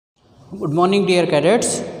Good morning, dear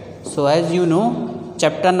cadets. So, as you know,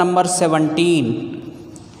 chapter number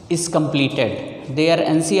 17 is completed. Their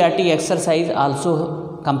NCERT exercise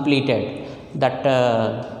also completed. That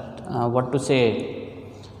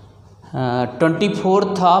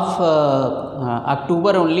 24th of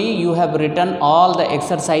October only you have written all the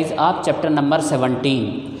exercise of chapter number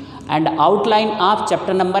 17, and outline of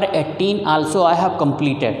chapter number 18 also I have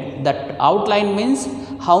completed. That outline means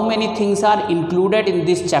how many things are included in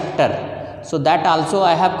this chapter. So that also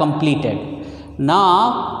I have completed.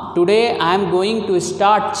 Now today I am going to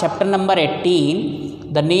start chapter number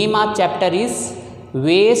 18. The name of chapter is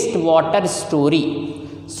wastewater story.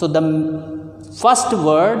 So the first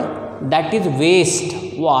word, that is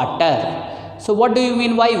waste water. So what do you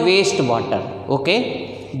mean by waste water?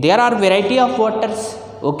 Okay, there are variety of waters.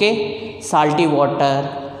 Okay, salty water,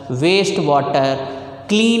 waste water,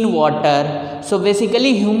 clean water. So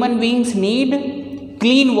basically human beings need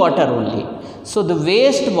clean water only. So the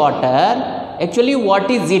waste water, actually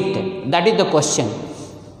what is it? That is the question.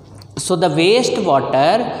 So the waste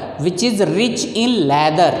water which is rich in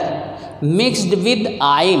lather mixed with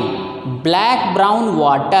oil, black brown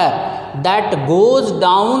water that goes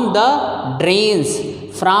down the drains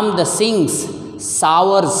from the sinks,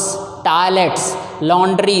 showers, toilets,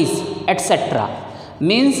 laundries, etc.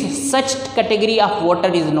 means such category of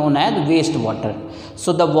water is known as waste water.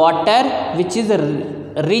 So the water which is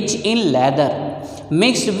rich in lather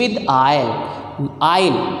mixed with oil,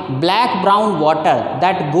 black brown water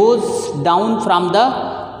that goes down from the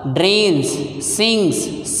drains, sinks,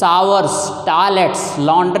 showers, toilets,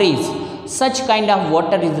 laundries, such kind of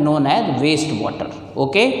water is known as waste water.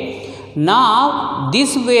 Okay, now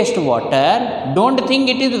this waste water, don't think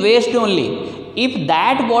it is waste only. If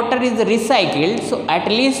that water is recycled, so at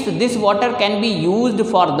least this water can be used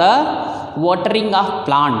for the watering of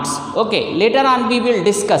plants. Okay, later on we will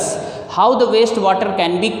discuss how the waste water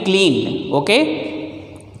can be cleaned.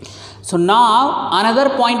 Okay, so now another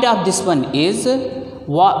point of this one is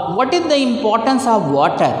what is the importance of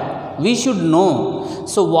water? We should know.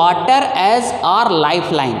 So water as our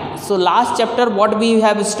lifeline. So last chapter what we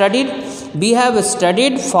have studied? We have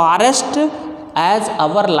studied forest as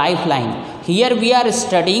our lifeline. Here we are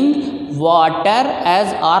studying water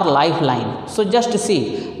as our lifeline. So just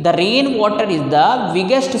see, the rain water is the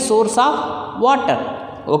biggest source of water.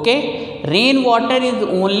 Okay, rain water is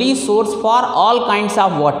only source for all kinds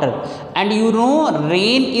of water, and you know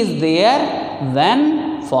rain is there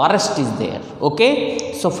when forest is there.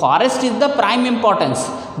 Okay, so forest is the prime importance.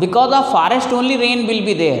 Because of forest only rain will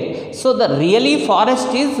be there. So the really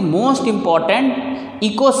forest is most important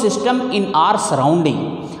ecosystem in our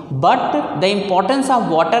surrounding. But the importance of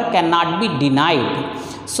water cannot be denied.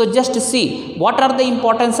 So just see, what are the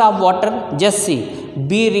importance of water? Just see,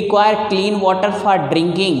 we require clean water for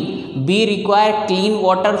drinking, we require clean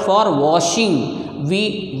water for washing,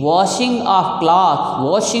 washing of cloth,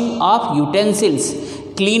 washing of utensils,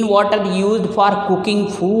 clean water used for cooking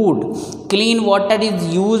food, clean water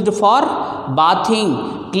is used for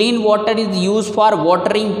bathing, clean water is used for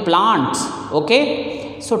watering plants.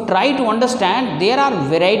 Okay, so try to understand, there are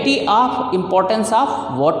variety of importance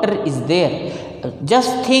of water is there.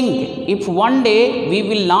 Just think, if one day we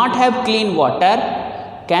will not have clean water,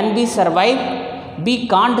 can we survive? We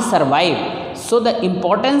can't survive. So the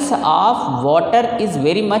importance of water is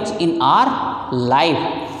very much in our life.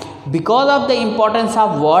 Because of the importance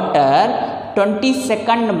of water,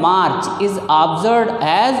 22nd March is observed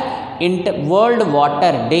as World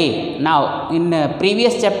Water Day. Now in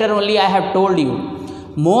previous chapter only I have told you.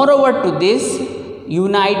 Moreover to this,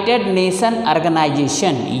 United Nations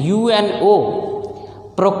Organization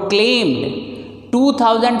UNO proclaimed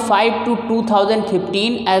 2005 to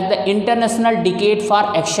 2015 as the International Decade for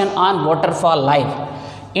Action on Water for Life.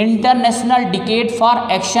 International Decade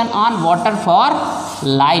for Action on Water for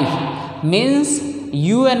Life means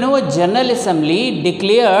UNO General Assembly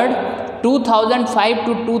declared 2005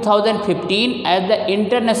 to 2015 as the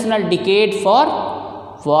International Decade for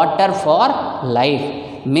Water for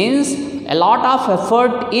Life. Means a lot of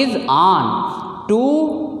effort is on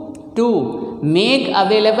to make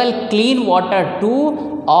available clean water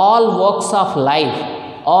to all walks of life,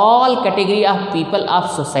 all category of people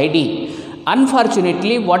of society.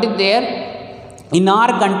 Unfortunately, what is there in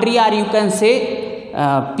our country, or you can say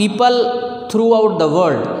people throughout the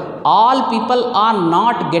world, all people are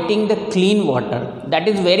not getting the clean water. That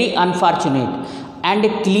is very unfortunate. And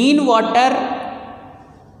clean water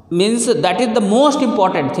means that is the most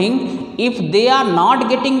important thing. If they are not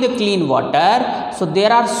getting the clean water, so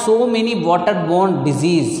there are so many waterborne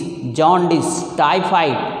disease, jaundice,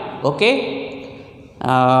 typhoid. Okay,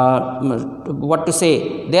 what to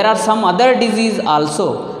say, there are some other disease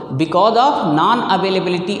also. Because of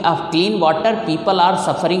non-availability of clean water, people are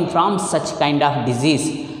suffering from such kind of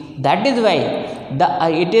disease. That is why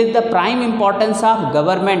it is the prime importance of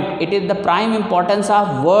government, it is the prime importance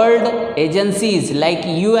of world agencies like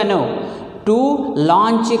UNO to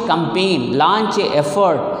launch a campaign, launch a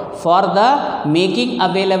effort for the making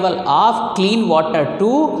available of clean water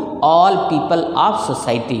to all people of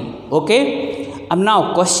society. Okay.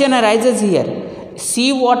 Now question arises here.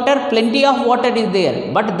 Sea water, plenty of water is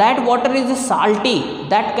there, but that water is salty,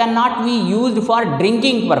 that cannot be used for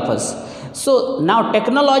drinking purpose. So now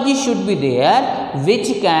technology should be there which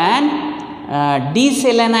can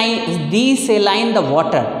desaline the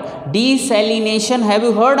water. Desalination, have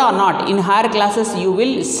you heard or not? In higher classes you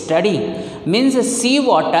will study. Means sea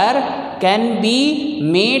water can be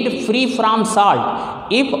made free from salt.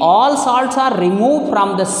 If all salts are removed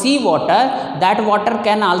from the sea water, that water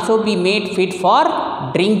can also be made fit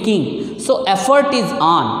for drinking. So effort is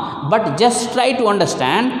on, but just try to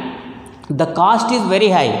understand, the cost is very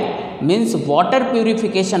high. Means water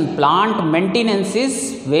purification plant maintenance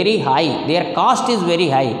is very high, their cost is very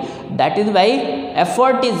high. That is why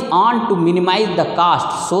effort is on to minimize the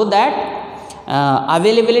cost, so that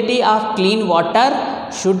availability of clean water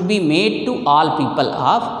should be made to all people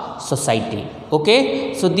of society.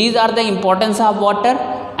 Okay, so these are the importance of water,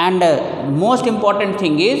 and most important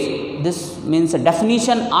thing is this means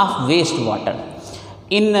definition of wastewater.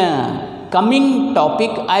 In coming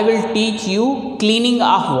topic I will teach you cleaning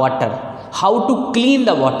of water, how to clean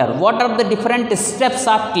the water, what are the different steps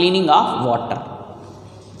of cleaning of water.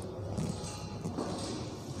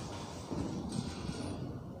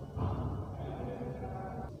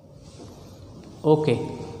 Okay,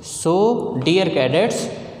 so dear cadets,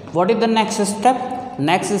 what is the next step?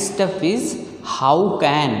 Next step is how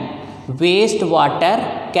can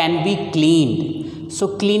wastewater can be cleaned.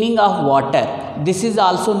 So cleaning of water, this is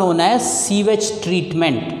also known as sewage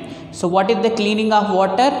treatment. So what is the cleaning of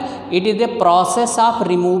water? It is a process of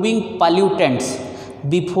removing pollutants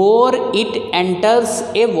before it enters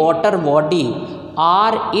a water body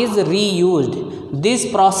or is reused.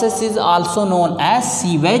 This process is also known as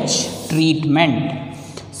sewage treatment.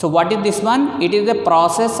 So what is this one? It is a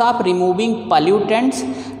process of removing pollutants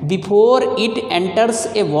before it enters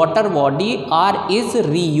a water body or is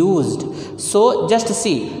reused. So just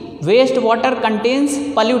see, wastewater contains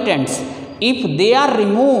pollutants. If they are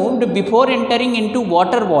removed before entering into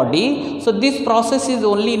water body, so this process is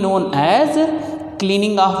only known as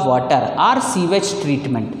cleaning of water or sewage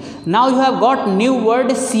treatment. Now you have got new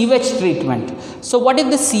word sewage treatment. So what is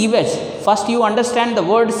the sewage? First you understand the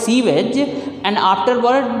word sewage, and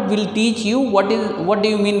afterward we'll teach you what do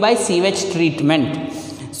you mean by sewage treatment.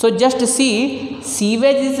 So just see,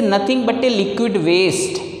 sewage is nothing but a liquid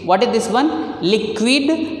waste. What is this one?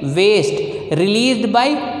 Liquid waste released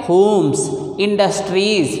by homes,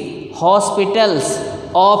 industries, hospitals,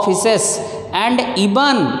 offices, and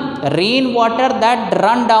even rainwater that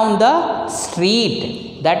run down the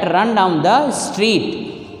street.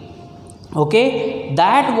 Okay,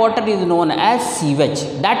 that water is known as sewage.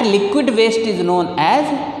 That liquid waste is known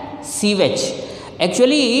as sewage.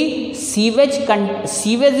 Actually, sewage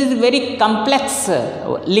is very complex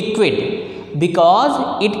liquid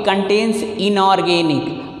because it contains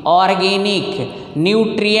inorganic, organic,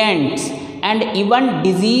 nutrients, and even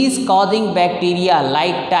disease-causing bacteria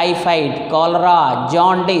like typhoid, cholera,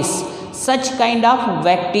 jaundice. Such kind of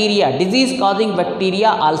bacteria, disease-causing bacteria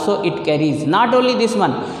also it carries. Not only this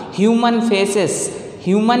one, human feces,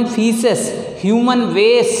 human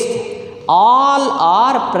waste, all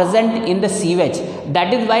are present in the sewage.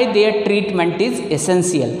 That is why their treatment is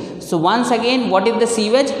essential. So once again, what is the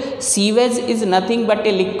sewage? Sewage is nothing but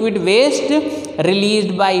a liquid waste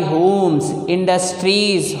released by homes,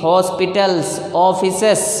 industries, hospitals,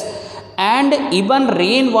 offices, and even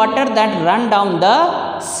rainwater that run down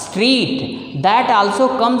the street. That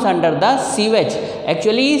also comes under the sewage.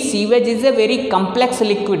 Actually, sewage is a very complex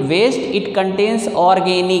liquid waste. It contains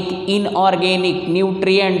organic, inorganic,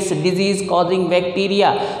 nutrients, disease-causing bacteria,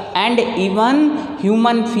 and even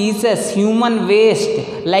human feces, human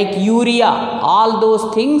waste like urea. All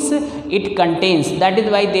those things it contains. That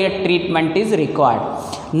is why their treatment is required.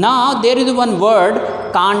 Now, there is one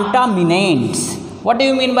word, contaminants. What do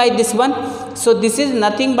you mean by this one? So this is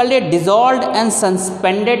nothing but a dissolved and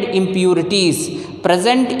suspended impurities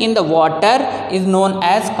present in the water is known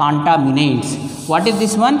as contaminants. What is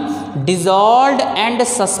this one? Dissolved and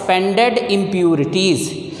suspended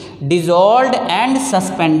impurities. Dissolved and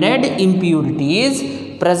suspended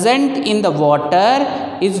impurities present in the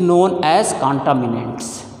water is known as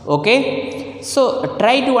contaminants. Okay. So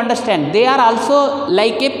try to understand, they are also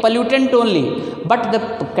like a pollutant only, but the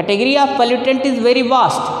category of pollutant is very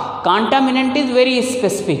vast, contaminant is very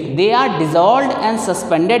specific. They are dissolved and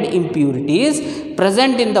suspended impurities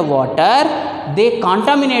present in the water, they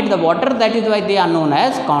contaminate the water, that is why they are known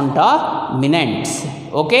as contaminants.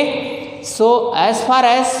 Okay, so as far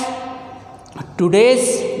as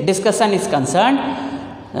today's discussion is concerned,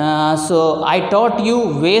 so I taught you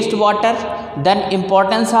wastewater, then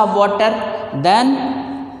importance of water, then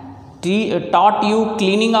taught you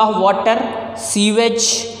cleaning of water,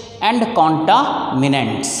 sewage and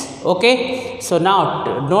contaminants. Okay, so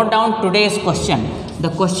now note down today's question. The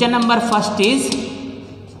question number first is,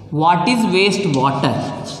 what is wastewater?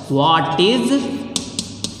 What is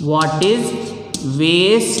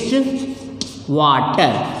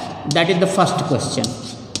wastewater? That is the first question,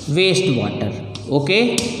 wastewater.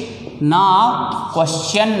 Okay, now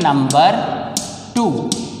question number 2,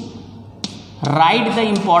 write the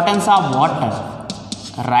importance of water.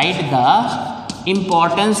 Write the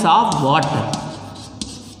importance of water.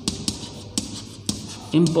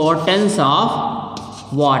 Importance of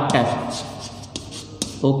water.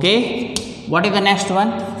 Okay, what is the next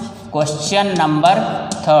one? Question number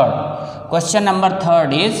 3rd. Question number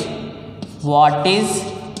 3rd is, what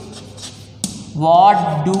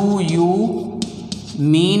do you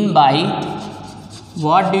mean by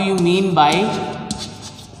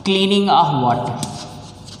cleaning of water?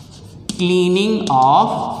 Cleaning of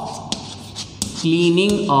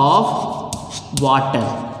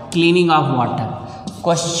water.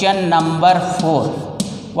 Question number 4.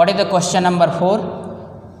 What is the question number 4?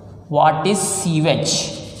 What is sewage?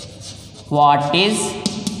 What is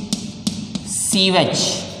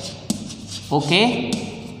sewage? Okay,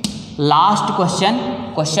 last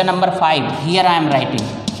question, question number 5. Here I am writing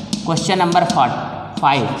question number 5.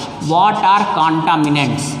 What are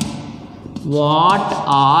contaminants? What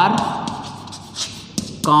are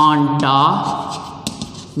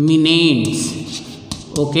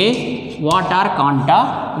contaminants? Okay, what are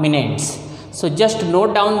contaminants? So just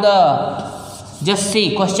note down just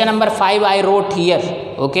see question number 5 I wrote here.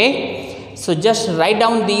 Okay, so just write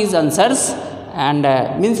down these answers and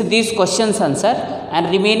means these questions answer, and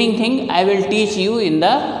remaining thing I will teach you in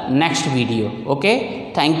the next video.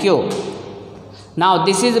 Okay, thank you. Now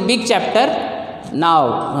this is a big chapter.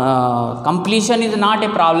 Now completion is not a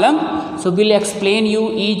problem, so we'll explain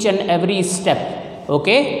you each and every step,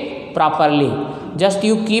 okay, properly. Just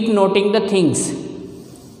you keep noting the things.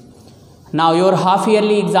 Now your half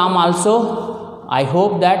yearly exam also, I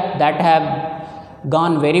hope that have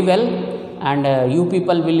gone very well, and you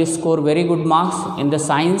people will score very good marks in the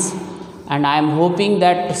science, and I am hoping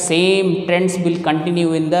that same trends will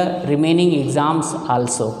continue in the remaining exams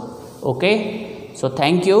also. Okay, so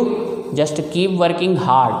thank you, just keep working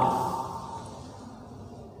hard.